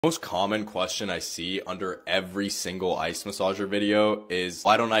Most common question I see under every single ice massager video is,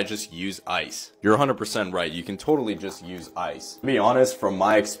 why don't I just use ice? You're 100% right, you can totally just use ice. To be honest, from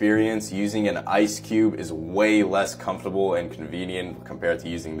my experience, using an ice cube is way less comfortable and convenient compared to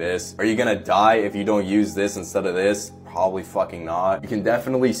using this. Are you gonna die if you don't use this instead of this? Probably fucking not. You can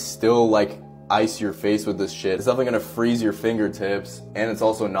definitely still ice your face with this shit. It's definitely gonna freeze your fingertips, and it's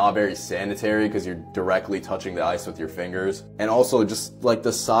also not very sanitary because you're directly touching the ice with your fingers. And also just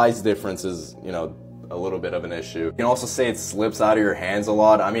the size difference is, a little bit of an issue. You can also say it slips out of your hands a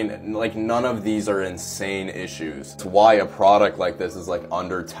lot. I mean, none of these are insane issues. It's why a product like this is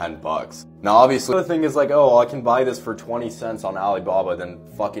under 10 bucks. Now obviously the thing is oh, I can buy this for 20 cents on Alibaba, then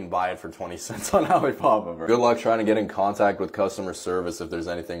fucking buy it for 20 cents on Alibaba, bro. Good luck trying to get in contact with customer service if there's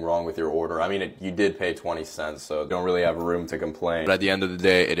anything wrong with your order. I mean, you did pay 20 cents, so don't really have room to complain. But at the end of the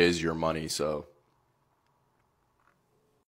day, it is your money, so